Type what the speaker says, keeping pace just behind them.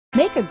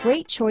Make a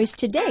great choice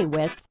today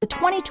with the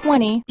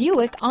 2020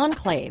 Buick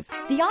Enclave.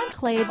 The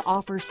Enclave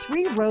offers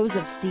 3 rows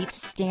of seats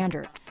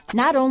standard.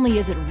 Not only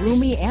is it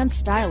roomy and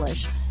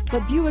stylish,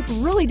 but Buick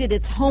really did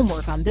its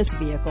homework on this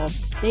vehicle.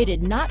 They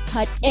did not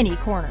cut any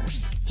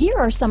corners. Here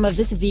are some of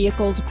this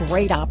vehicle's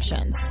great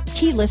options: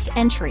 keyless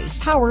entry,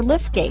 power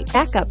liftgate,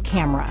 backup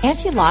camera,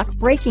 anti-lock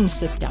braking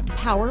system,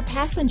 power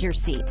passenger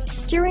seat,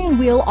 steering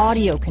wheel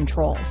audio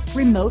controls,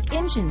 remote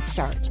engine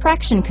start,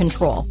 traction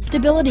control,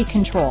 stability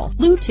control,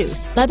 Bluetooth,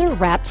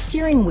 leather-wrapped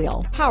steering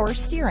wheel, power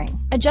steering,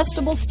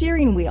 adjustable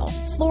steering wheel,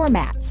 floor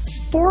mats,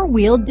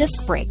 4-wheel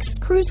disc brakes,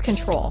 cruise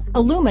control,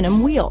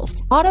 aluminum wheels,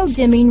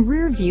 auto-dimming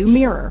rear view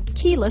mirror,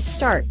 keyless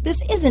start. This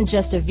isn't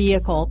just a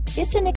vehicle, it's an